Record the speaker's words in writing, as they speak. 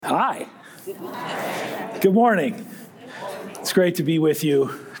Hi. Good morning. It's great to be with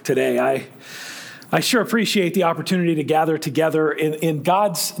you today. I sure appreciate the opportunity to gather together in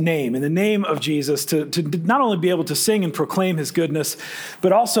God's name, in the name of Jesus, to not only be able to sing and proclaim his goodness,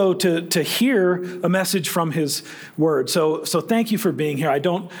 but also to hear a message from his word. So thank you for being here. I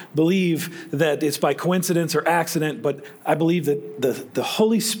don't believe that it's by coincidence or accident, but I believe that the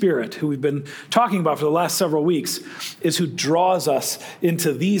Holy Spirit, who we've been talking about for the last several weeks, is who draws us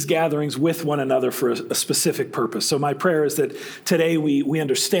into these gatherings with one another for a specific purpose. So my prayer is that today we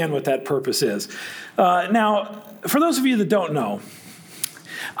understand what that purpose is. Now, for those of you that don't know,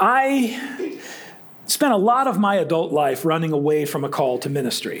 I spent a lot of my adult life running away from a call to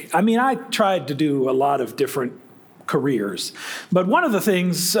ministry. I mean, I tried to do a lot of different careers, but one of the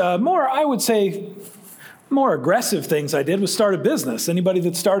things, more aggressive things I did was start a business. Anybody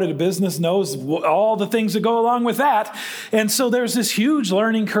that started a business knows all the things that go along with that. And so there's this huge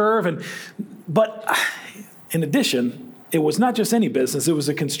learning curve. But in addition, it was not just any business, it was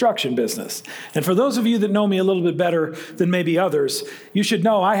a construction business. And for those of you that know me a little bit better than maybe others, you should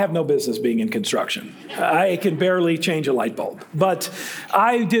know I have no business being in construction. I can barely change a light bulb. But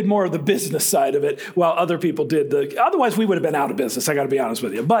I did more of the business side of it while other people did otherwise we would have been out of business, I got to be honest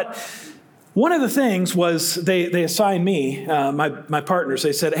with you. But one of the things was they assigned me, my partners,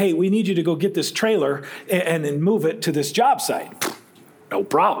 they said, hey, we need you to go get this trailer and then move it to this job site. No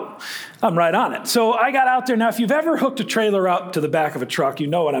problem. I'm right on it. So I got out there. Now, if you've ever hooked a trailer up to the back of a truck, you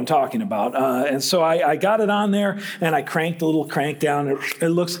know what I'm talking about. And so I got it on there, and I cranked the little crank down. It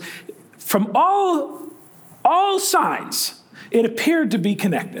looks, from all signs, it appeared to be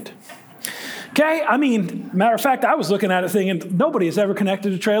connected. Okay? I mean, matter of fact, I was looking at it thinking, nobody has ever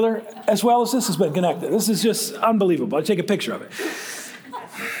connected a trailer as well as this has been connected. This is just unbelievable. I take a picture of it.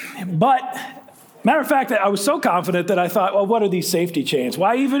 But matter of fact, I was so confident that I thought, well, what are these safety chains?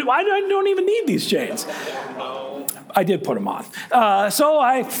 Why don't even need these chains? I did put them on. So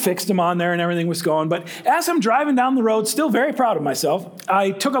I fixed them on there and everything was going. But as I'm driving down the road, still very proud of myself,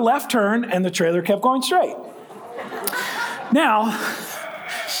 I took a left turn and the trailer kept going straight. Now,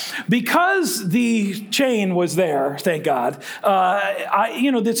 because the chain was there, thank God,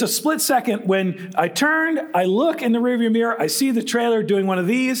 it's a split second when I turned, I look in the rearview mirror, I see the trailer doing one of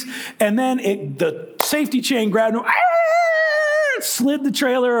these, and then the safety chain grabbed me, slid the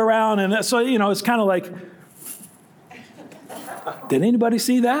trailer around, and so, it's kind of like, did anybody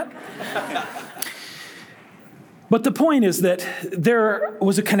see that? But the point is that there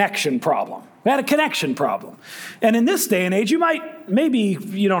was a connection problem. We had a connection problem. And in this day and age, maybe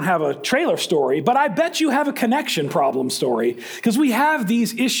you don't have a trailer story, but I bet you have a connection problem story because we have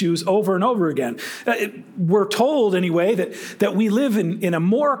these issues over and over again. We're told anyway that we live in a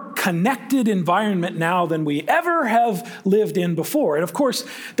more connected environment now than we ever have lived in before. And of course,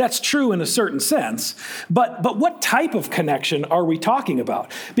 that's true in a certain sense. But what type of connection are we talking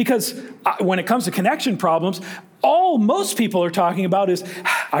about? Because when it comes to connection problems, all most people are talking about is,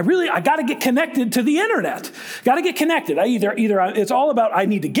 I got to get connected to the internet. Got to get connected. Either it's all about I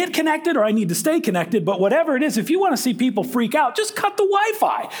need to get connected or I need to stay connected. But whatever it is, if you want to see people freak out, just cut the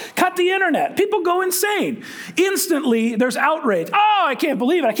Wi-Fi, cut the internet. People go insane. Instantly, there's outrage. Oh, I can't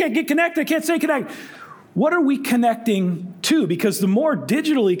believe it. I can't get connected. I can't stay connected. What are we connecting to? Because the more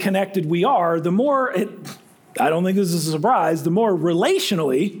digitally connected we are, the more I don't think this is a surprise, the more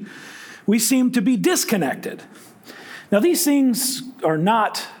relationally we seem to be disconnected. Now, these things are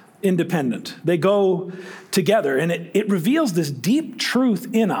not independent. They go together, and it reveals this deep truth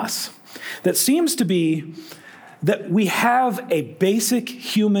in us that seems to be that we have a basic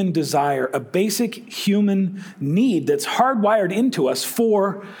human desire, a basic human need that's hardwired into us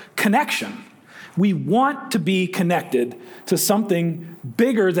for connection. We want to be connected to something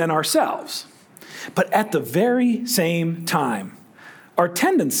bigger than ourselves. But at the very same time, our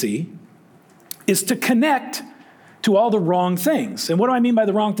tendency is to connect to all the wrong things. And what do I mean by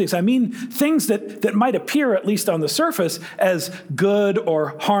the wrong things? I mean things that might appear, at least on the surface, as good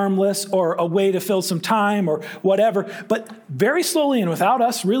or harmless or a way to fill some time or whatever. But very slowly and without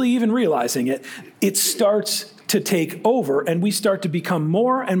us really even realizing it, it starts to take over and we start to become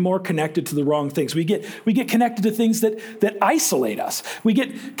more and more connected to the wrong things. We get connected to things that isolate us. We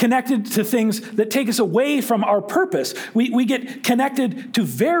get connected to things that take us away from our purpose. We get connected to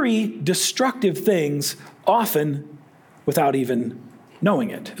very destructive things, often without even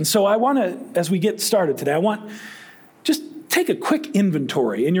knowing it. And so I want to, as we get started today, I want just take a quick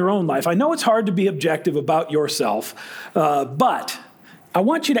inventory in your own life. I know it's hard to be objective about yourself, but I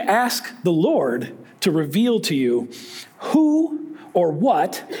want you to ask the Lord to reveal to you who or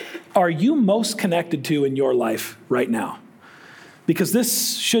what are you most connected to in your life right now. because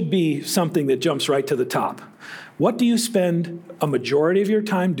this should be something that jumps right to the top. What do you spend a majority of your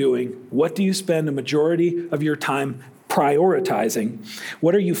time doing? What do you spend a majority of your time prioritizing?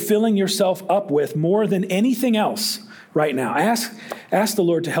 What are you filling yourself up with more than anything else right now? Ask the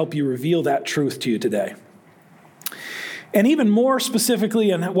Lord to help you reveal that truth to you today. And even more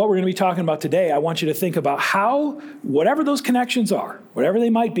specifically, and what we're going to be talking about today, I want you to think about how, whatever those connections are, whatever they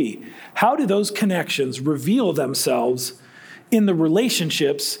might be, how do those connections reveal themselves in the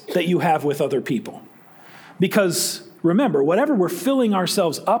relationships that you have with other people? Because remember, whatever we're filling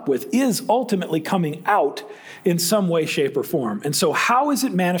ourselves up with is ultimately coming out in some way, shape, or form. And so how is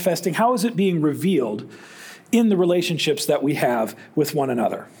it manifesting? How is it being revealed in the relationships that we have with one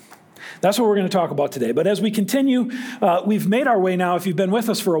another? That's what we're going to talk about today. But as we continue, we've made our way now, if you've been with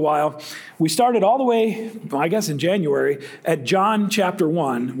us for a while, we started all the way, I guess in January, at John chapter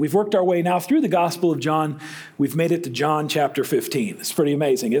 1. We've worked our way now through the Gospel of John. We've made it to John chapter 15. It's pretty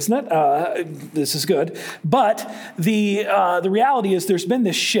amazing, isn't it? This is good. But the reality is there's been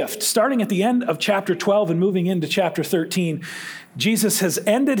this shift. Starting at the end of chapter 12 and moving into chapter 13, Jesus has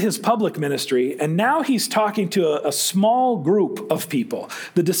ended his public ministry, and now he's talking to a small group of people,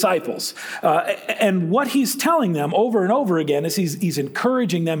 the disciples. And what he's telling them over and over again is he's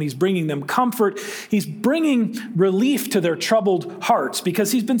encouraging them, he's bringing them comfort, he's bringing relief to their troubled hearts,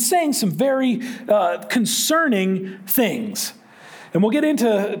 because he's been saying some very concerning things. And we'll get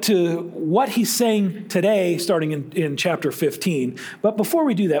into what he's saying today, starting in chapter 15. But before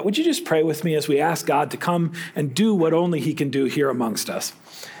we do that, would you just pray with me as we ask God to come and do what only he can do here amongst us?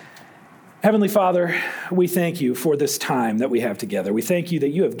 Heavenly Father, we thank you for this time that we have together. We thank you that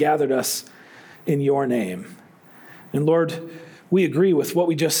you have gathered us in your name. And Lord, we agree with what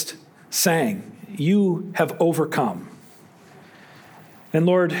we just sang. You have overcome. And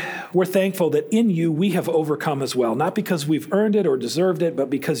Lord, we're thankful that in you we have overcome as well, not because we've earned it or deserved it, but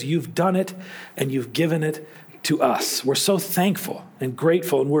because you've done it and you've given it to us. We're so thankful and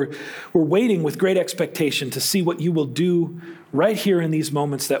grateful, and we're waiting with great expectation to see what you will do right here in these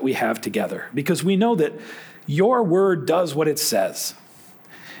moments that we have together, because we know that your word does what it says.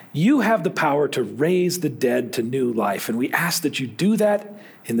 You have the power to raise the dead to new life, and we ask that you do that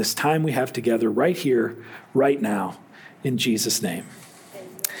in this time we have together right here, right now, in Jesus' name.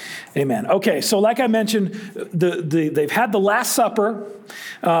 Amen. Okay, so like I mentioned, they've had the Last Supper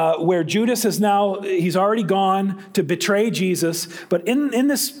where Judas he's already gone to betray Jesus. But in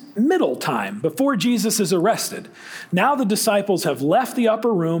this middle time, before Jesus is arrested, now the disciples have left the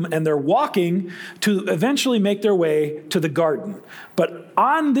upper room and they're walking to eventually make their way to the garden. But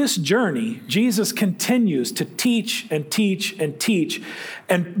on this journey, Jesus continues to teach and teach and teach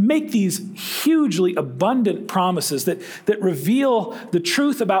and make these hugely abundant promises that reveal the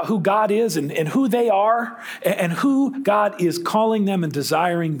truth about who God is and who they are and who God is calling them and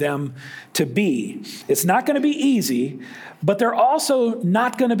desiring them to be. It's not going to be easy, but they're also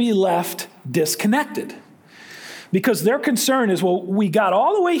not going to be left disconnected. Because their concern is, well, we got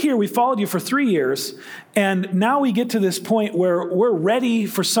all the way here, we followed you for 3 years, and now we get to this point where we're ready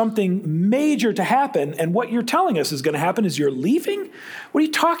for something major to happen, and what you're telling us is going to happen is you're leaving? What are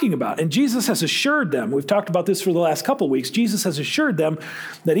you talking about? And Jesus has assured them, we've talked about this for the last couple of weeks, Jesus has assured them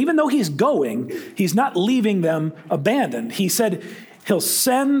that even though he's going, he's not leaving them abandoned. He said, he'll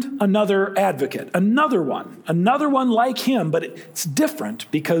send another advocate, another one like him, but it's different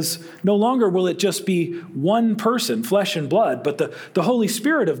because no longer will it just be one person, flesh and blood, but the Holy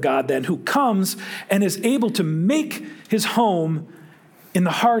Spirit of God then who comes and is able to make his home in the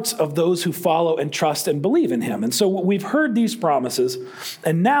hearts of those who follow and trust and believe in him. And so we've heard these promises,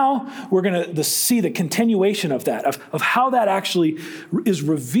 and now we're going to see the continuation of that, of how that actually is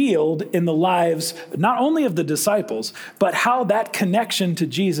revealed in the lives, not only of the disciples, but how that connection to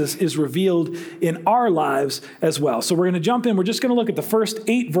Jesus is revealed in our lives as well. So we're going to jump in. We're just going to look at the first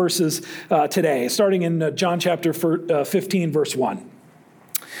 8 verses today, starting in John chapter 15, verse 1.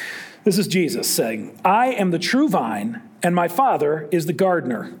 This is Jesus saying, "I am the true vine, and my Father is the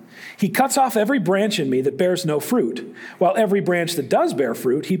gardener. He cuts off every branch in me that bears no fruit, while every branch that does bear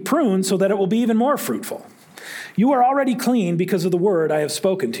fruit, he prunes so that it will be even more fruitful. You are already clean because of the word I have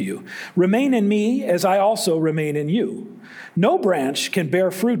spoken to you. Remain in me as I also remain in you. No branch can bear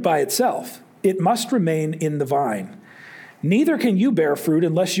fruit by itself. It must remain in the vine. Neither can you bear fruit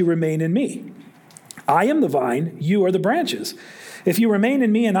unless you remain in me. I am the vine, you are the branches. If you remain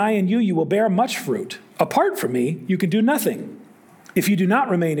in me and I in you, you will bear much fruit. Apart from me, you can do nothing. If you do not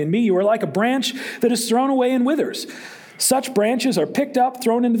remain in me, you are like a branch that is thrown away and withers. Such branches are picked up,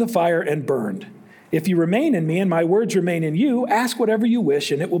 thrown into the fire, and burned. If you remain in me and my words remain in you, ask whatever you wish,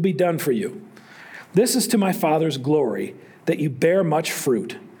 and it will be done for you. This is to my Father's glory, that you bear much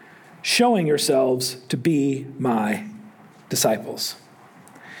fruit, showing yourselves to be my disciples.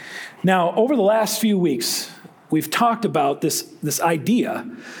 Now, over the last few weeks, we've talked about this idea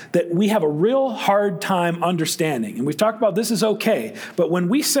that we have a real hard time understanding. And we've talked about this is okay. But when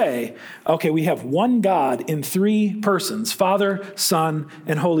we say, okay, we have one God in three persons, Father, Son,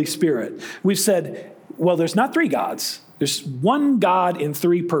 and Holy Spirit, we've said, well, there's not three gods. There's one God in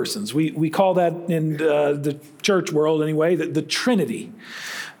three persons. We call that in the church world anyway, the Trinity.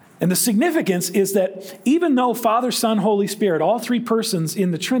 And the significance is that even though Father, Son, Holy Spirit, all three persons in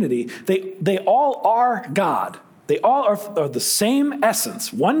the Trinity, they all are God. They all are the same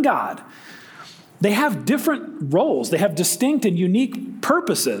essence, one God. They have different roles. They have distinct and unique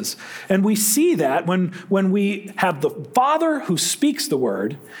purposes. And we see that when we have the Father who speaks the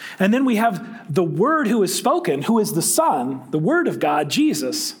Word, and then we have the Word who is spoken, who is the Son, the Word of God,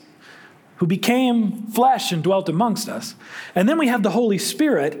 Jesus, who became flesh and dwelt amongst us. And then we have the Holy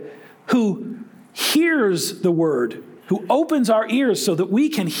Spirit who hears the word, who opens our ears so that we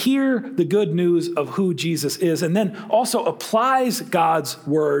can hear the good news of who Jesus is, and then also applies God's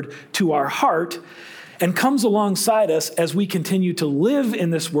word to our heart and comes alongside us as we continue to live in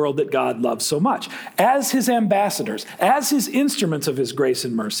this world that God loves so much, as his ambassadors, as his instruments of his grace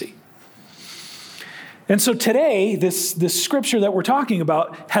and mercy. And so today, this scripture that we're talking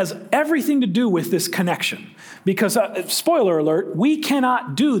about has everything to do with this connection. Because, spoiler alert, we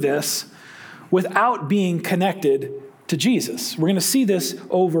cannot do this without being connected to Jesus. We're going to see this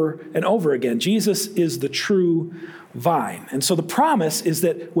over and over again. Jesus is the true vine. And so the promise is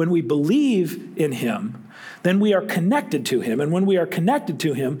that when we believe in him, then we are connected to him. And when we are connected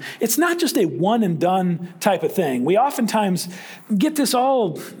to him, it's not just a one and done type of thing. We oftentimes get this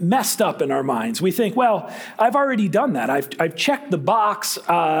all messed up in our minds. We think, well, I've already done that. I've checked the box.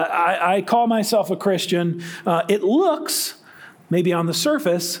 I call myself a Christian. It looks, maybe on the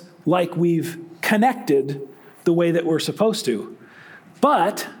surface, like we've connected the way that we're supposed to.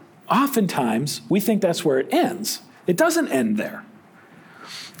 But oftentimes, we think that's where it ends. It doesn't end there.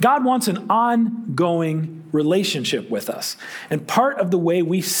 God wants an ongoing relationship with us. And part of the way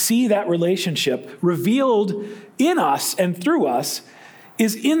we see that relationship revealed in us and through us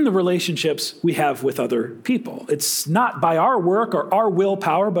is in the relationships we have with other people. It's not by our work or our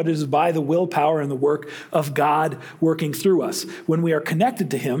willpower, but it is by the willpower and the work of God working through us. When we are connected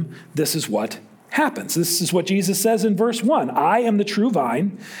to him, this is what happens. This is what Jesus says in verse 1. I am the true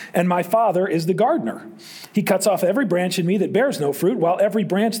vine, and my Father is the gardener. He cuts off every branch in me that bears no fruit, while every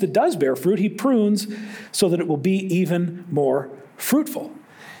branch that does bear fruit, he prunes so that it will be even more fruitful.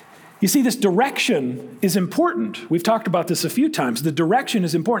 You see, this direction is important. We've talked about this a few times. The direction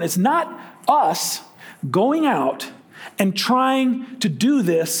is important. It's not us going out and trying to do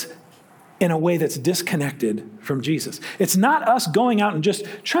this in a way that's disconnected from Jesus. It's not us going out and just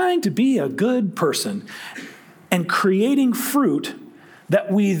trying to be a good person and creating fruit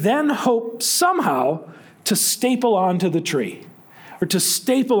that we then hope somehow to staple onto the tree or to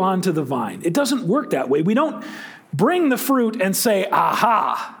staple onto the vine. It doesn't work that way. We don't bring the fruit and say,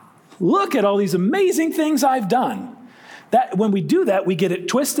 aha, look at all these amazing things I've done. That when we do that, we get it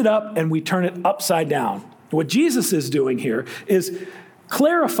twisted up and we turn it upside down. What Jesus is doing here is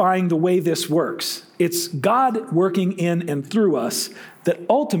clarifying the way this works. It's God working in and through us that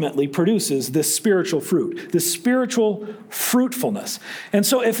ultimately produces this spiritual fruit, this spiritual fruitfulness. And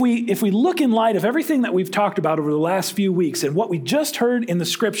so if we look in light of everything that we've talked about over the last few weeks and what we just heard in the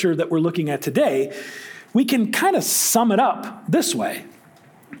scripture that we're looking at today, we can kind of sum it up this way.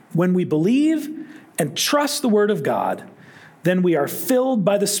 When we believe and trust the word of God, then we are filled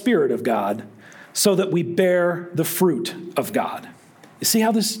by the Spirit of God so that we bear the fruit of God. You see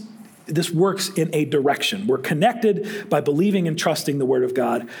how this works in a direction. We're connected by believing and trusting the word of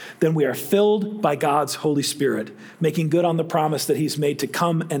God. Then we are filled by God's Holy Spirit, making good on the promise that he's made to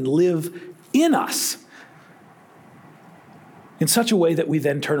come and live in us in such a way that we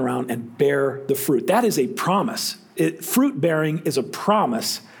then turn around and bear the fruit. That is a promise. Fruit bearing is a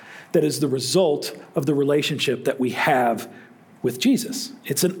promise that is the result of the relationship that we have with Jesus.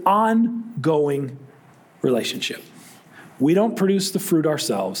 It's an ongoing relationship. We don't produce the fruit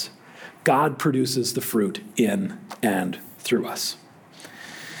ourselves. God produces the fruit in and through us.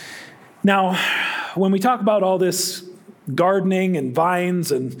 Now, when we talk about all this gardening and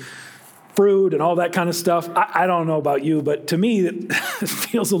vines and fruit and all that kind of stuff, I don't know about you, but to me, it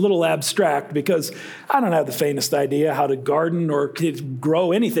feels a little abstract because I don't have the faintest idea how to garden or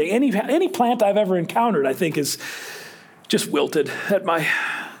grow anything. Any plant I've ever encountered, I think, is just wilted at my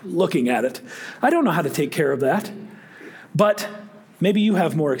looking at it. I don't know how to take care of that. But Maybe you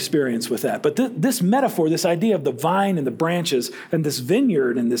have more experience with that. But this metaphor, this idea of the vine and the branches and this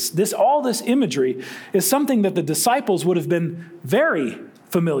vineyard and all this imagery is something that the disciples would have been very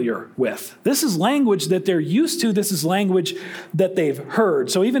familiar with. This is language that they're used to. This is language that they've heard.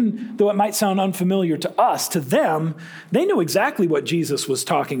 So even though it might sound unfamiliar to us, to them, they knew exactly what Jesus was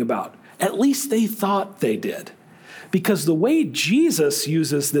talking about. At least they thought they did. Because the way Jesus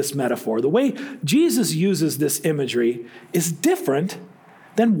uses this metaphor, the way Jesus uses this imagery is different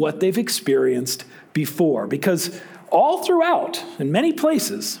than what they've experienced before. Because all throughout, in many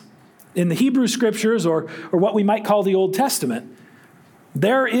places, in the Hebrew Scriptures or what we might call the Old Testament,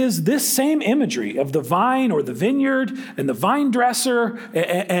 there is this same imagery of the vine or the vineyard and the vine dresser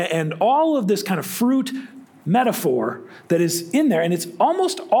and all of this kind of fruit metaphor that is in there. And it's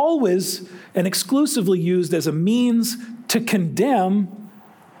almost always and exclusively used as a means to condemn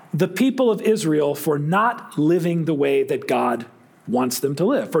the people of Israel for not living the way that God wants them to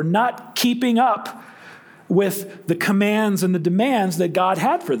live, for not keeping up with the commands and the demands that God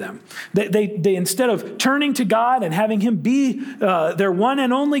had for them. They instead of turning to God and having him be their one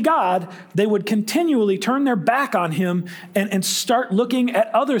and only God, they would continually turn their back on him and start looking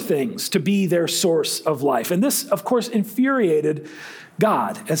at other things to be their source of life. And this, of course, infuriated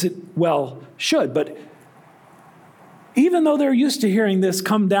God, as it well should. But even though they're used to hearing this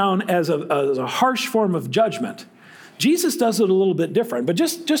come down as a harsh form of judgment, Jesus does it a little bit different. But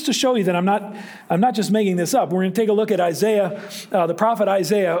just to show you that I'm not just making this up, we're going to take a look at Isaiah, the prophet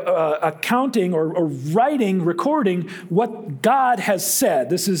Isaiah, accounting or recording what God has said.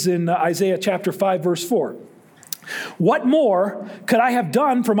 This is in Isaiah chapter 5, verse 4. What more could I have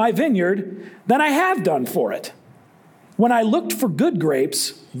done for my vineyard than I have done for it? When I looked for good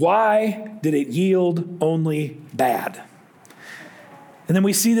grapes, why did it yield only bad? And then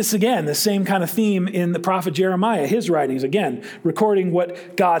we see this again, the same kind of theme in the prophet Jeremiah, his writings, again, recording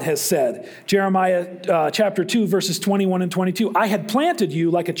what God has said. Jeremiah chapter 2, verses 21 and 22. I had planted you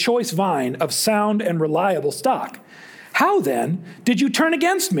like a choice vine of sound and reliable stock. How then did you turn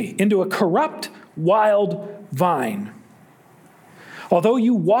against me into a corrupt, wild vine? Although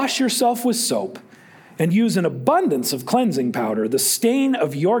you wash yourself with soap and use an abundance of cleansing powder, the stain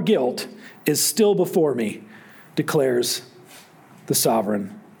of your guilt is still before me, declares the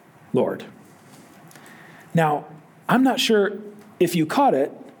sovereign Lord. Now, I'm not sure if you caught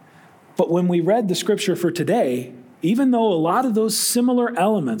it, but when we read the scripture for today, even though a lot of those similar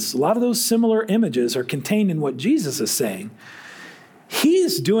elements, a lot of those similar images are contained in what Jesus is saying,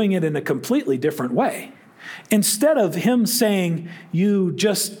 he's doing it in a completely different way. Instead of him saying, you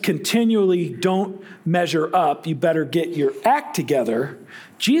just continually don't measure up, you better get your act together,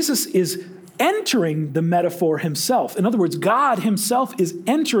 Jesus is entering the metaphor himself. In other words, God himself is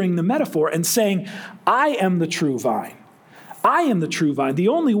entering the metaphor and saying, I am the true vine. I am the true vine. The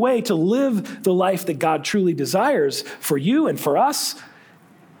only way to live the life that God truly desires for you and for us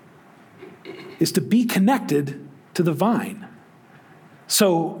is to be connected to the vine.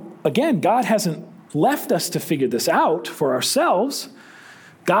 So again, God hasn't left us to figure this out for ourselves.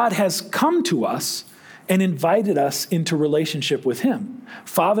 God has come to us and invited us into relationship with him.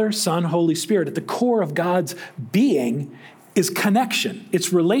 Father, Son, Holy Spirit, at the core of God's being is connection.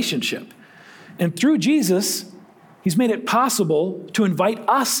 It's relationship. And through Jesus, he's made it possible to invite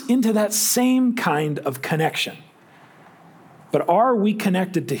us into that same kind of connection. But are we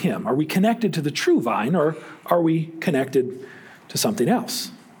connected to him? Are we connected to the true vine, or are we connected to something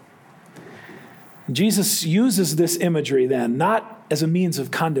else? Jesus uses this imagery then, not as a means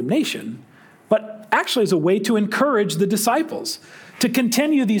of condemnation, but actually as a way to encourage the disciples to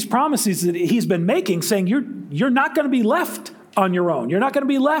continue these promises that he's been making, saying you're not going to be left on your own. You're not going to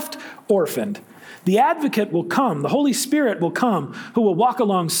be left orphaned. The advocate will come. The Holy Spirit will come, who will walk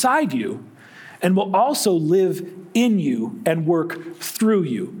alongside you and will also live in you and work through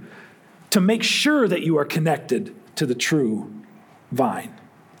you to make sure that you are connected to the true vine.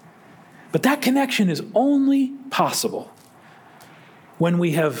 But that connection is only possible when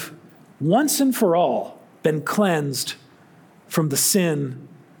we have once and for all been cleansed from the sin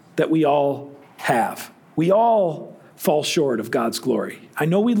that we all have. We all fall short of God's glory. I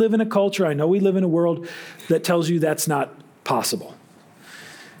know we live in a culture, I know we live in a world that tells you that's not possible.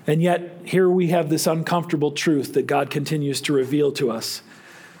 And yet, here we have this uncomfortable truth that God continues to reveal to us,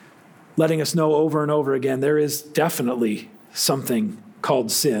 letting us know over and over again, there is definitely something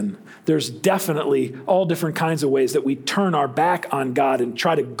called sin. There's definitely all different kinds of ways that we turn our back on God and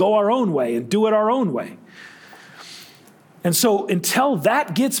try to go our own way and do it our own way. And so until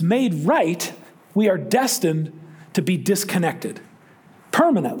that gets made right, we are destined to be disconnected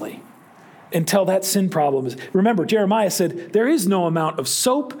permanently. until that sin problem is. Remember, Jeremiah said, there is no amount of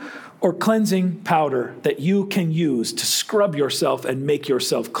soap or cleansing powder that you can use to scrub yourself and make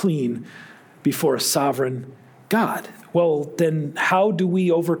yourself clean before a sovereign God. Well, then how do we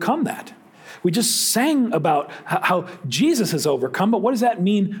overcome that? We just sang about how Jesus has overcome, but what does that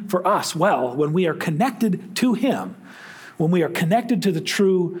mean for us? Well, when we are connected to him, when we are connected to the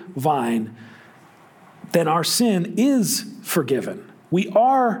true vine, then our sin is forgiven. We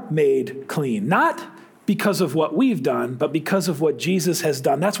are made clean, not because of what we've done, but because of what Jesus has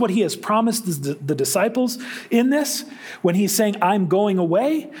done. That's what he has promised the disciples in this. When he's saying, I'm going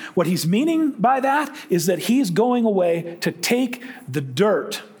away, what he's meaning by that is that he's going away to take the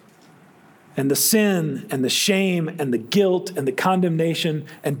dirt and the sin and the shame and the guilt and the condemnation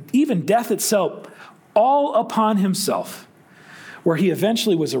and even death itself all upon himself, where he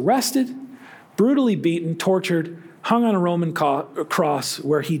eventually was arrested, brutally beaten, tortured, hung on a Roman cross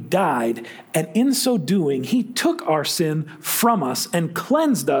where he died, and in so doing, he took our sin from us and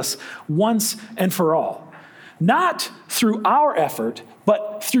cleansed us once and for all. Not through our effort,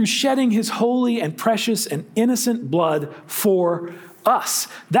 but through shedding his holy and precious and innocent blood for us.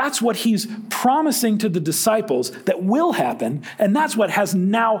 That's what he's promising to the disciples that will happen, and that's what has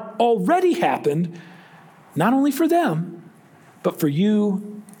now already happened, not only for them, but for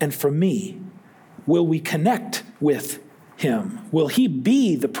you and for me. Will we connect with him? Will he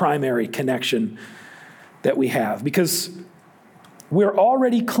be the primary connection that we have? Because we're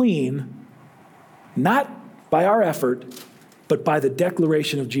already clean, not by our effort, but by the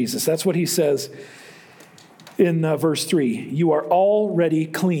declaration of Jesus. That's what he says in verse 3. You are already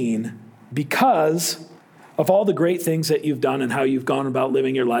clean because of all the great things that you've done and how you've gone about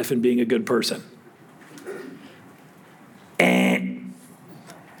living your life and being a good person.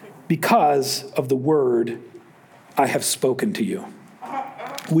 Because of the word I have spoken to you.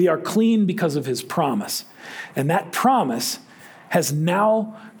 We are clean because of his promise. And that promise has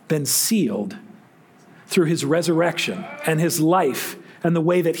now been sealed through his resurrection and his life and the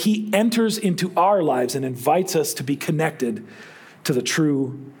way that he enters into our lives and invites us to be connected to the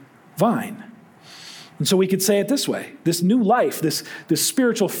true vine. And so we could say it this way: this new life, this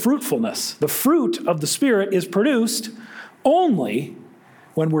spiritual fruitfulness, the fruit of the Spirit is produced only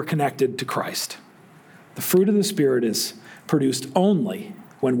when we're connected to Christ. The fruit of the Spirit is produced only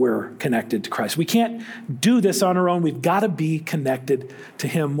when we're connected to Christ. We can't do this on our own. We've got to be connected to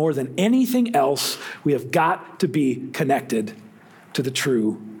him more than anything else. We have got to be connected to the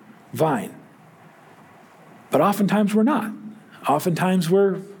true vine. But oftentimes we're not. Oftentimes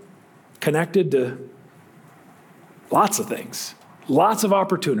we're connected to lots of things, lots of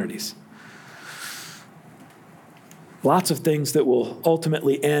opportunities. Lots of things that will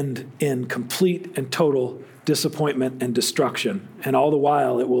ultimately end in complete and total disappointment and destruction. And all the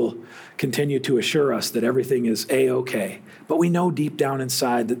while, it will continue to assure us that everything is A-okay. But we know deep down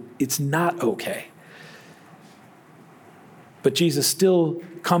inside that it's not okay. But Jesus still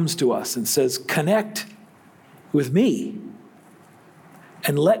comes to us and says, connect with me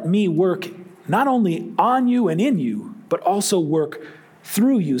and let me work not only on you and in you, but also work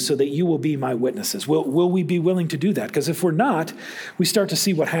through you so that you will be my witnesses. Will we be willing to do that? Because if we're not, we start to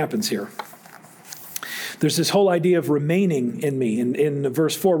see what happens here. There's this whole idea of remaining in me. In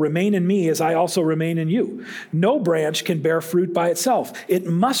verse 4, remain in me as I also remain in you. No branch can bear fruit by itself. It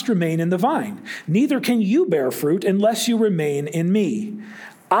must remain in the vine. Neither can you bear fruit unless you remain in me.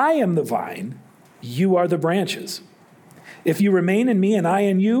 I am the vine, you are the branches. If you remain in me and I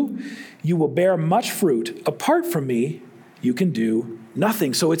in you, you will bear much fruit. Apart from me, you can do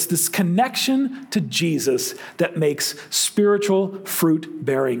nothing. So it's this connection to Jesus that makes spiritual fruit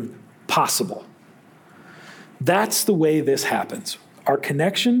bearing possible. That's the way this happens. Our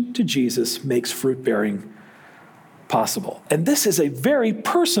connection to Jesus makes fruit bearing possible. And this is a very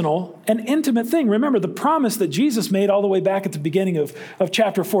personal and intimate thing. Remember, the promise that Jesus made all the way back at the beginning of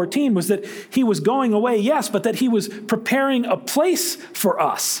chapter 14 was that he was going away, yes, but that he was preparing a place for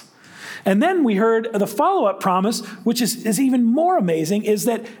us. And then we heard the follow-up promise, which is even more amazing, is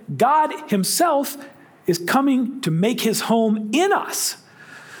that God himself is coming to make his home in us.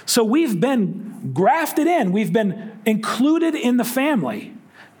 So we've been grafted in. We've been included in the family,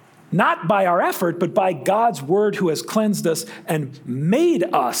 not by our effort, but by God's word who has cleansed us and made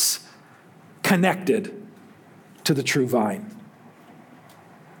us connected to the true vine.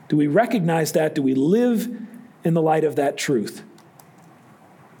 Do we recognize that? Do we live in the light of that truth?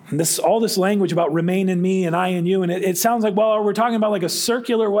 And all this language about remain in me and I in you, and it sounds like, well, we're talking about like a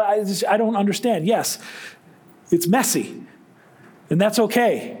circular, I don't understand. Yes, it's messy, and that's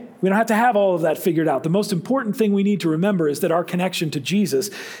okay. We don't have to have all of that figured out. The most important thing we need to remember is that our connection to Jesus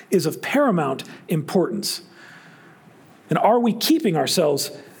is of paramount importance. And are we keeping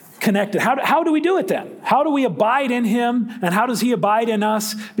ourselves connected? How do we do it then? How do we abide in him, and how does he abide in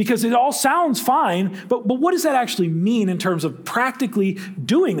us? Because it all sounds fine, but what does that actually mean in terms of practically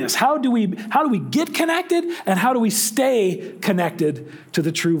doing this? How do we get connected, and how do we stay connected to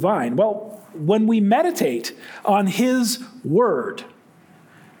the true vine? Well, when we meditate on his word,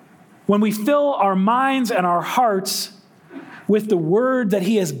 when we fill our minds and our hearts with the word that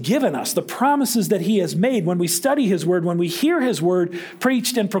he has given us, the promises that he has made, when we study his word, when we hear his word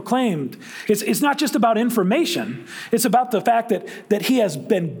preached and proclaimed, it's not just about information. It's about the fact that he has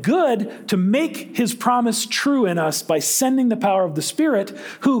been good to make his promise true in us by sending the power of the Spirit,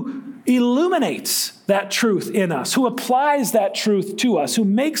 who illuminates that truth in us, who applies that truth to us, who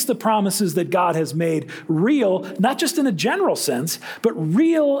makes the promises that God has made real, not just in a general sense, but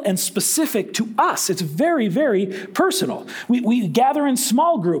real and specific to us. It's very, very personal. We gather in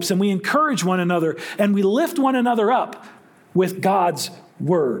small groups and we encourage one another and we lift one another up with God's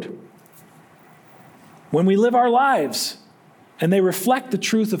word. When we live our lives and they reflect the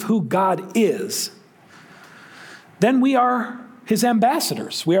truth of who God is, then we are his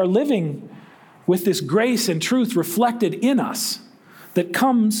ambassadors. We are living with this grace and truth reflected in us that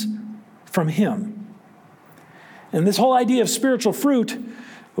comes from him. And this whole idea of spiritual fruit,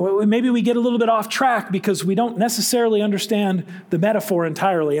 maybe we get a little bit off track because we don't necessarily understand the metaphor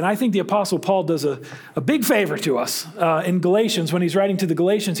entirely. And I think the Apostle Paul does a big favor to us in Galatians. When he's writing to the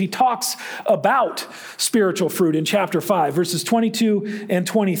Galatians, he talks about spiritual fruit in chapter 5, verses 22 and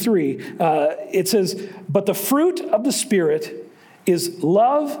 23. It says, "But the fruit of the Spirit is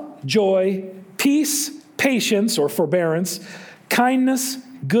love, joy, peace, patience or forbearance, kindness,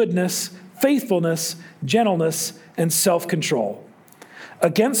 goodness, faithfulness, gentleness, and self-control.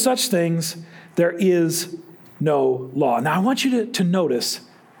 Against such things there is no law." Now I want you to notice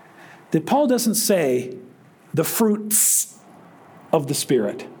that Paul doesn't say the fruits of the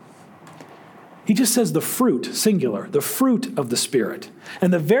Spirit. He just says the fruit, singular, the fruit of the Spirit.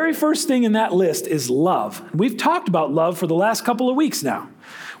 And the very first thing in that list is love. We've talked about love for the last couple of weeks now.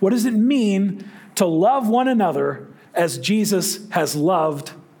 What does it mean to love one another as Jesus has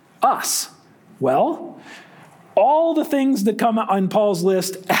loved us? Well, all the things that come on Paul's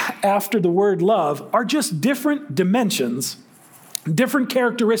list after the word love are just different dimensions, different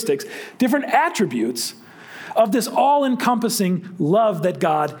characteristics, different attributes of this all-encompassing love that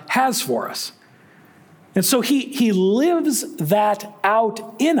God has for us. And so he lives that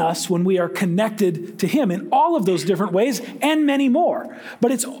out in us when we are connected to him in all of those different ways and many more.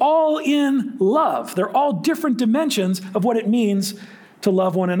 But it's all in love. They're all different dimensions of what it means to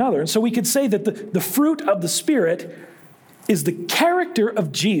love one another. And so we could say that the fruit of the Spirit is the character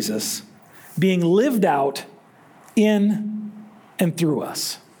of Jesus being lived out in and through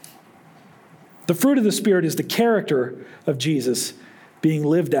us. The fruit of the Spirit is the character of Jesus being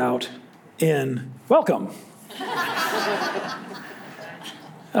lived out in. Welcome.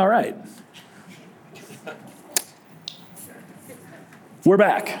 All right. We're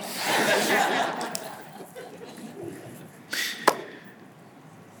back.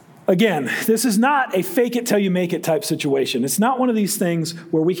 Again, this is not a fake it till you make it type situation. It's not one of these things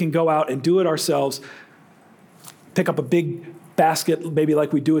where we can go out and do it ourselves, pick up a big basket, maybe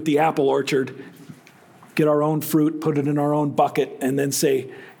like we do at the apple orchard, get our own fruit, put it in our own bucket, and then say,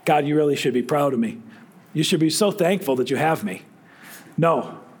 "God, you really should be proud of me. You should be so thankful that you have me."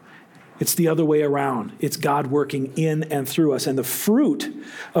 No, it's the other way around. It's God working in and through us. And the fruit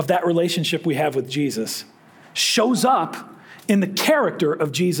of that relationship we have with Jesus shows up in the character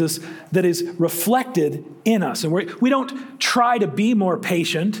of Jesus that is reflected in us. And we don't try to be more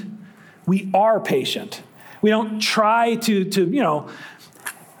patient. We are patient. We don't try to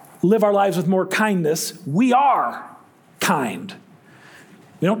live our lives with more kindness. We are kind.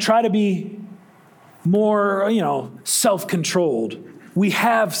 We don't try to be more, self-controlled. We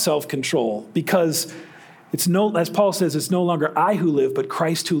have self-control because as Paul says, it's no longer I who live, but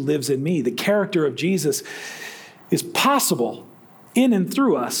Christ who lives in me. The character of Jesus is possible in and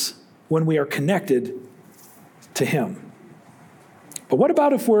through us when we are connected to him. But what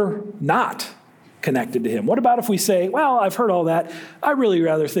about if we're not connected to him? What about if we say, well, I've heard all that. I really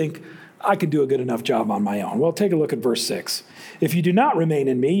rather think I could do a good enough job on my own. Well, take a look at verse 6. "If you do not remain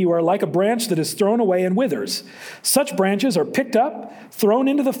in me, you are like a branch that is thrown away and withers. Such branches are picked up, thrown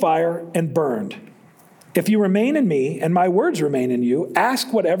into the fire, and burned. If you remain in me, and my words remain in you,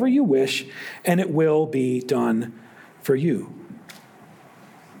 ask whatever you wish, and it will be done for you."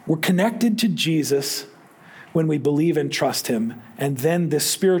 We're connected to Jesus when we believe and trust him, and then this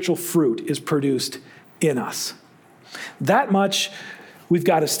spiritual fruit is produced in us. That much we've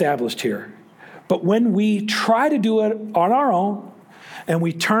got established here. But when we try to do it on our own and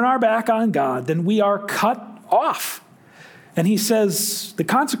we turn our back on God, then we are cut off. And he says the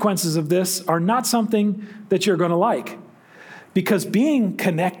consequences of this are not something that you're going to like, because being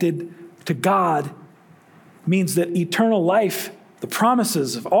connected to God means that eternal life, the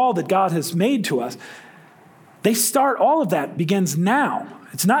promises of all that God has made to us, all of that begins now.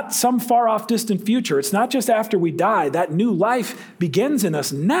 It's not some far off distant future. It's not just after we die. That new life begins in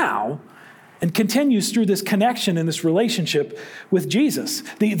us now and continues through this connection and this relationship with Jesus.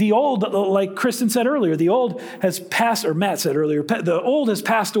 The old, like Kristen said earlier, the old has passed, or Matt said earlier, the old has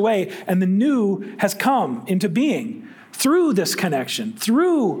passed away and the new has come into being through this connection,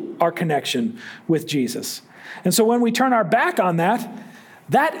 through our connection with Jesus. And so when we turn our back on that,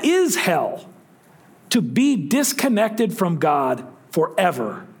 that is hell. To be disconnected from God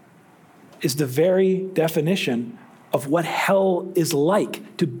forever is the very definition of what hell is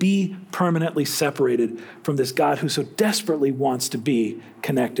like, to be permanently separated from this God who so desperately wants to be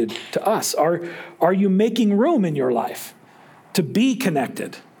connected to us. Are you making room in your life to be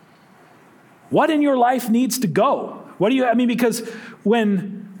connected? What in your life needs to go? Because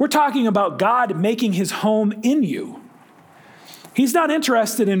when we're talking about God making his home in you, he's not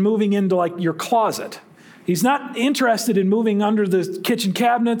interested in moving into like your closet. He's not interested in moving under the kitchen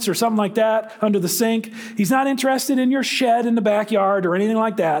cabinets or something like that, under the sink. He's not interested in your shed in the backyard or anything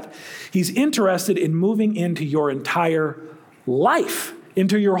like that. He's interested in moving into your entire life,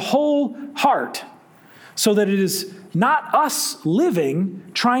 into your whole heart, so that it is not us living,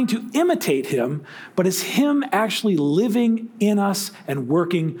 trying to imitate him, but it's him actually living in us and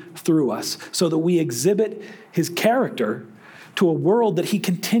working through us, so that we exhibit his character to a world that he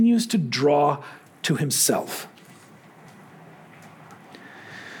continues to draw to himself.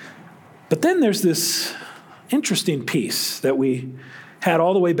 But then there's this interesting piece that we had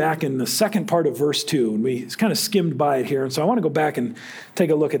all the way back in the second part of verse 2, and we kind of skimmed by it here, and so I want to go back and take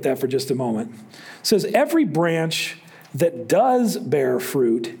a look at that for just a moment. It says, every branch that does bear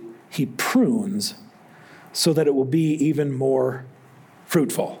fruit, he prunes so that it will be even more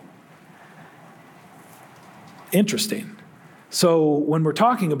fruitful. Interesting. So when we're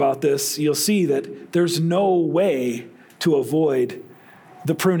talking about this, you'll see that there's no way to avoid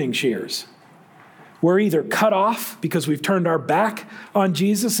the pruning shears. We're either cut off because we've turned our back on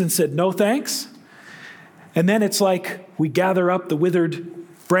Jesus and said no thanks, and then it's like we gather up the withered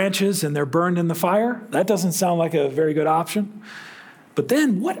branches and they're burned in the fire. That doesn't sound like a very good option. But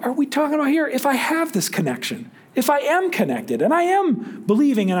then what are we talking about here? If I have this connection, if I am connected and I am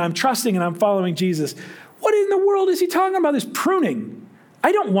believing and I'm trusting and I'm following Jesus, what in the world is he talking about, this pruning?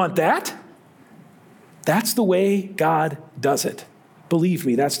 I don't want that. That's the way God does it. Believe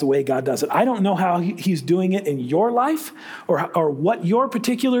me, that's the way God does it. I don't know how he's doing it in your life or what your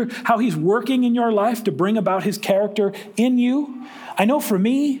particular, how he's working in your life to bring about his character in you. I know for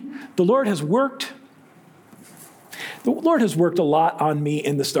me, the Lord has worked a lot on me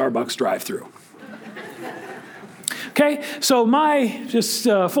in the Starbucks drive-thru. Okay, so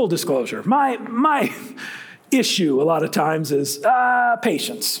full disclosure, my issue a lot of times is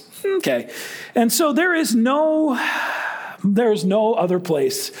patience. Okay, and so there's no other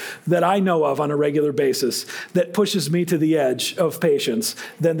place that I know of on a regular basis that pushes me to the edge of patience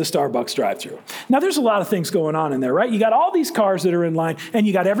than the Starbucks drive-thru. Now, there's a lot of things going on in there, right? You got all these cars that are in line, and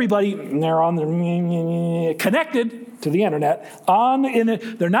you got everybody, they're on the connected to the internet,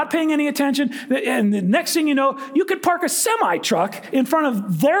 they're not paying any attention, and the next thing you know, you could park a semi-truck in front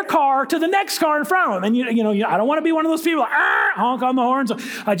of their car to the next car in front of them, and I don't want to be one of those people, honk on the horns.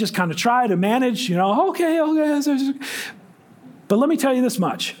 I just kind of try to manage, okay. But let me tell you this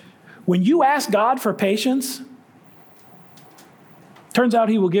much. When you ask God for patience, turns out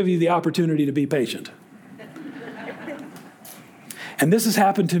he will give you the opportunity to be patient. And this has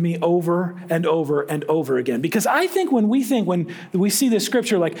happened to me over and over and over again. Because I think when we see this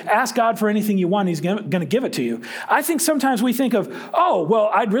scripture, like ask God for anything you want, he's going to give it to you. I think sometimes we think of,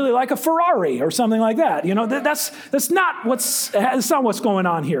 I'd really like a Ferrari or something like that. That's not what's going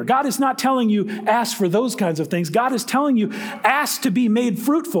on here. God is not telling you ask for those kinds of things. God is telling you ask to be made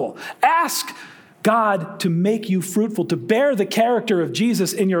fruitful. Ask God to make you fruitful, to bear the character of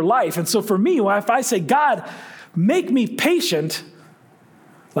Jesus in your life. And so for me, if I say, God, make me patient,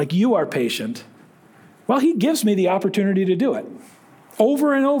 like you are patient, well, he gives me the opportunity to do it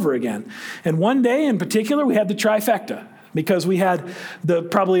over and over again. And one day in particular, we had the trifecta. because we had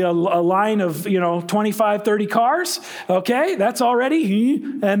probably a line of 25, 30 cars. Okay, that's already.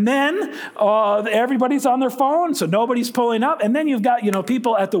 And then everybody's on their phone, so nobody's pulling up. And then you've got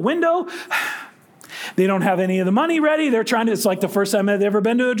people at the window. They don't have any of the money ready. They're trying to, it's like the first time they've ever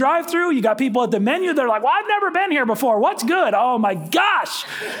been to a drive-through. You got people at the menu. They're like, well, I've never been here before. What's good? Oh my gosh.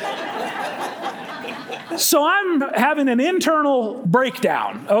 So I'm having an internal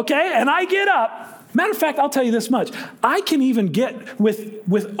breakdown, okay? And I get up. Matter of fact, I'll tell you this much. I can even get,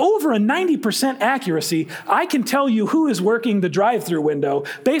 with over a 90% accuracy, I can tell you who is working the drive-through window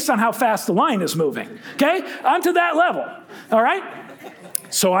based on how fast the line is moving, okay? I'm to that level, all right?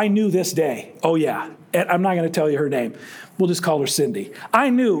 So I knew this day, oh yeah, and I'm not going to tell you her name. We'll just call her Cindy. I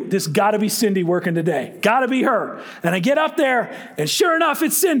knew this got to be Cindy working today. Got to be her. And I get up there, and sure enough,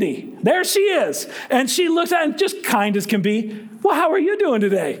 it's Cindy. There she is. And she looks at it, and just kind as can be, well, how are you doing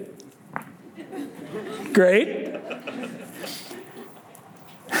today? Great.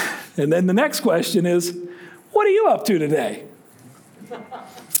 And then the next question is, what are you up to today?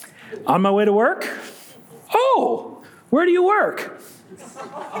 On my way to work? Oh, where do you work?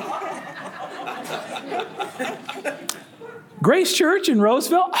 Grace Church in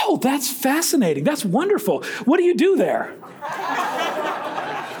Roseville? Oh, that's fascinating. That's wonderful. What do you do there?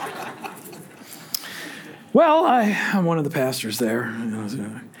 Well, I'm one of the pastors there.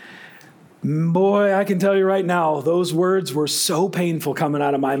 Boy, I can tell you right now, those words were so painful coming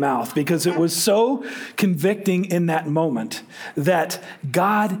out of my mouth because it was so convicting in that moment that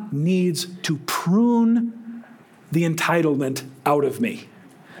God needs to prune the entitlement out of me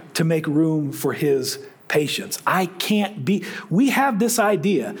to make room for his patience. We have this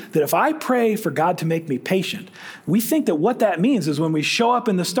idea that if I pray for God to make me patient, we think that what that means is when we show up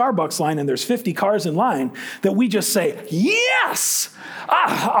in the Starbucks line and there's 50 cars in line, that we just say, yes!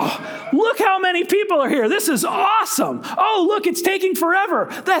 Look how many people are here. This is awesome. Oh, look, it's taking forever.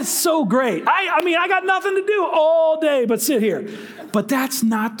 That's so great. I got nothing to do all day but sit here. But that's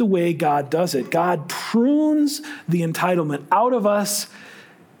not the way God does it. God prunes the entitlement out of us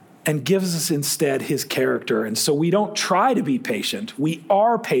and gives us instead his character. And so we don't try to be patient. We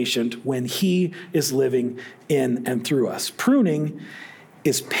are patient when he is living in and through us. Pruning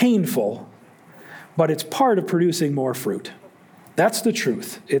is painful, but it's part of producing more fruit. That's the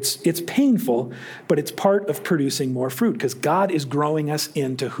truth. It's painful, but it's part of producing more fruit because God is growing us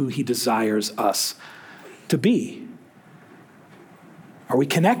into who he desires us to be. Are we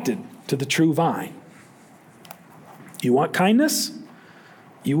connected to the true vine? You want kindness?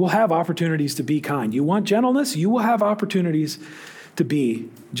 You will have opportunities to be kind. You want gentleness? You will have opportunities to be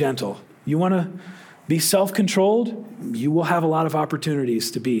gentle. You want to be self-controlled? You will have a lot of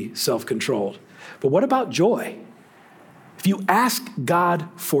opportunities to be self-controlled. But what about joy? If you ask God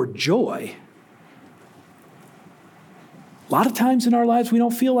for joy, a lot of times in our lives we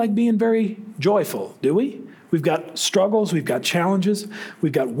don't feel like being very joyful, do we? We've got struggles, we've got challenges,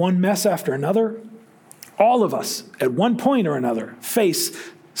 we've got one mess after another. All of us, at one point or another, face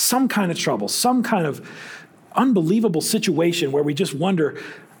some kind of trouble, some kind of unbelievable situation where we just wonder,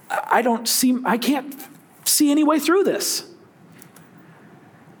 I can't see any way through this.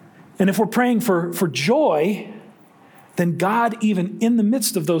 And if we're praying for joy, then God, even in the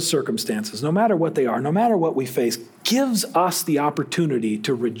midst of those circumstances, no matter what they are, no matter what we face, gives us the opportunity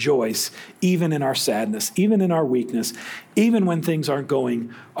to rejoice even in our sadness, even in our weakness, even when things aren't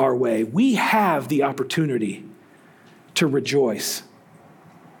going our way. We have the opportunity to rejoice.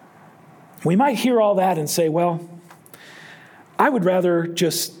 We might hear all that and say, well, I would rather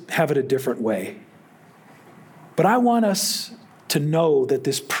just have it a different way. But I want us to know that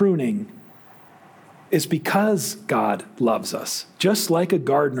this pruning is because God loves us. Just like a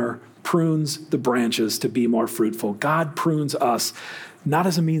gardener prunes the branches to be more fruitful, God prunes us not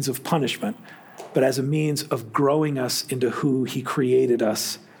as a means of punishment, but as a means of growing us into who he created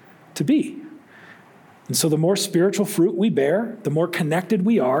us to be. And so the more spiritual fruit we bear, the more connected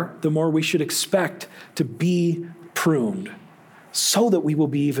we are, the more we should expect to be pruned so that we will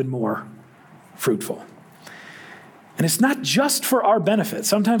be even more fruitful. And it's not just for our benefit.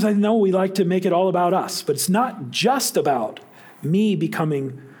 Sometimes I know we like to make it all about us, but it's not just about me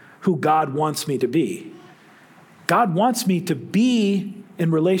becoming who God wants me to be. God wants me to be in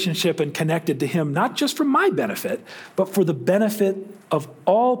relationship and connected to him, not just for my benefit, but for the benefit of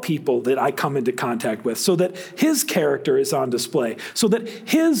all people that I come into contact with, so that his character is on display, so that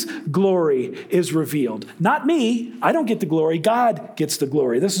his glory is revealed. Not me. I don't get the glory. God gets the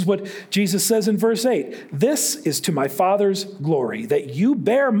glory. This is what Jesus says in verse 8. This is to my Father's glory, that you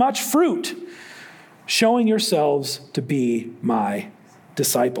bear much fruit, showing yourselves to be my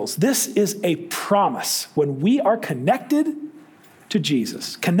disciples. This is a promise. When we are connected to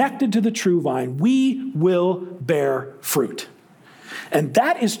Jesus, connected to the true vine, we will bear fruit. And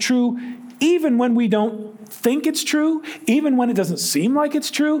that is true even when we don't think it's true, even when it doesn't seem like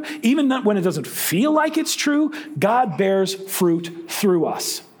it's true, even when it doesn't feel like it's true. God bears fruit through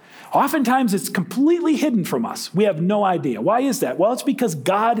us. Oftentimes it's completely hidden from us. We have no idea. Why is that? Well, it's because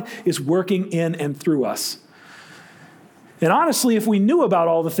God is working in and through us. And honestly, if we knew about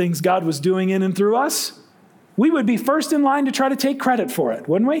all the things God was doing in and through us, we would be first in line to try to take credit for it,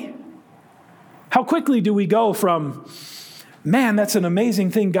 wouldn't we? How quickly do we go from, man, that's an amazing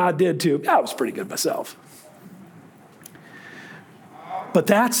thing God did, to, I was pretty good myself. But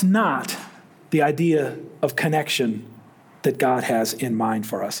that's not the idea of connection that God has in mind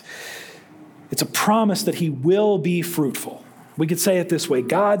for us. It's a promise that he will be fruitful. We could say it this way: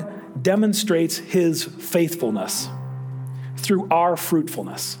 God demonstrates his faithfulness through our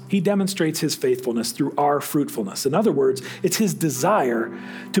fruitfulness. He demonstrates his faithfulness through our fruitfulness. In other words, it's his desire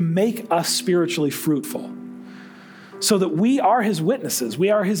to make us spiritually fruitful so that we are his witnesses, we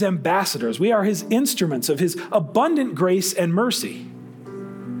are his ambassadors, we are his instruments of his abundant grace and mercy.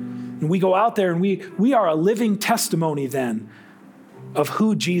 And we go out there and we are a living testimony then of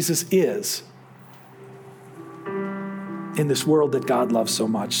who Jesus is in this world that God loves so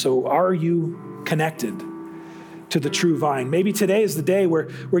much. So are you connected to the true vine? Maybe today is the day where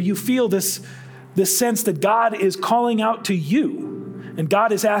you feel this sense that God is calling out to you and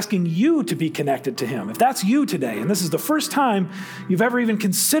God is asking you to be connected to him. If that's you today, and this is the first time you've ever even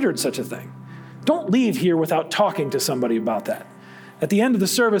considered such a thing, don't leave here without talking to somebody about that. At the end of the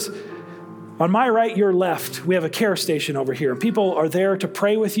service, on my right, your left, we have a care station over here. And people are there to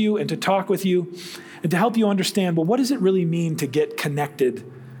pray with you and to talk with you and to help you understand, well, what does it really mean to get connected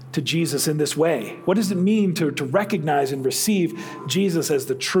to Jesus in this way? What does it mean to recognize and receive Jesus as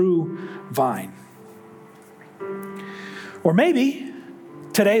the true vine? Or maybe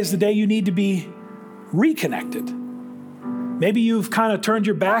today is the day you need to be reconnected. Maybe you've kind of turned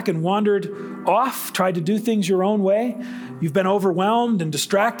your back and wandered off, tried to do things your own way. You've been overwhelmed and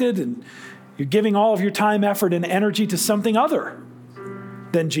distracted, and you're giving all of your time, effort, and energy to something other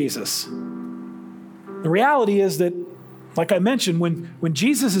than Jesus. The reality is that, like I mentioned, when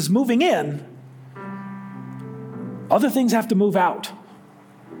Jesus is moving in, other things have to move out.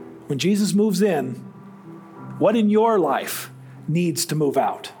 When Jesus moves in, what in your life needs to move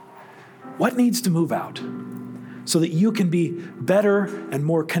out? What needs to move out so that you can be better and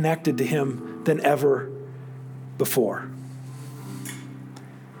more connected to him than ever before?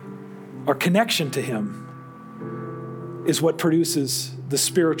 Our connection to him is what produces the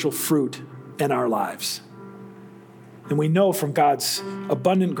spiritual fruit in our lives. And we know from God's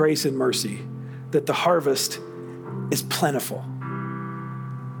abundant grace and mercy that the harvest is plentiful.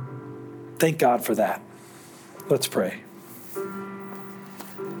 Thank God for that. Let's pray.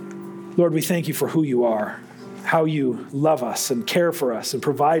 Lord, we thank you for who you are, how you love us and care for us and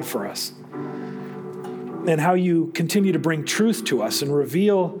provide for us, and how you continue to bring truth to us and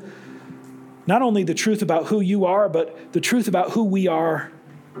reveal not only the truth about who you are, but the truth about who we are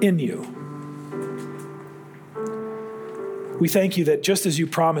in you. We thank you that just as you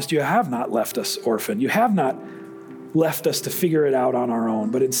promised, you have not left us orphaned. You have not left us to figure it out on our own,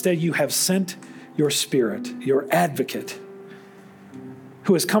 but instead you have sent your Spirit, your advocate,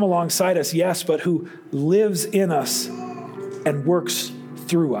 who has come alongside us, yes, but who lives in us and works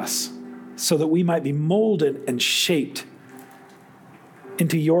through us so that we might be molded and shaped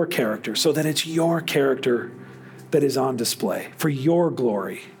into your character, so that it's your character that is on display for your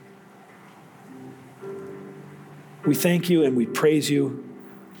glory. We thank you and we praise you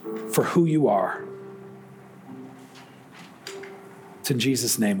for who you are. It's in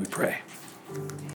Jesus' name we pray.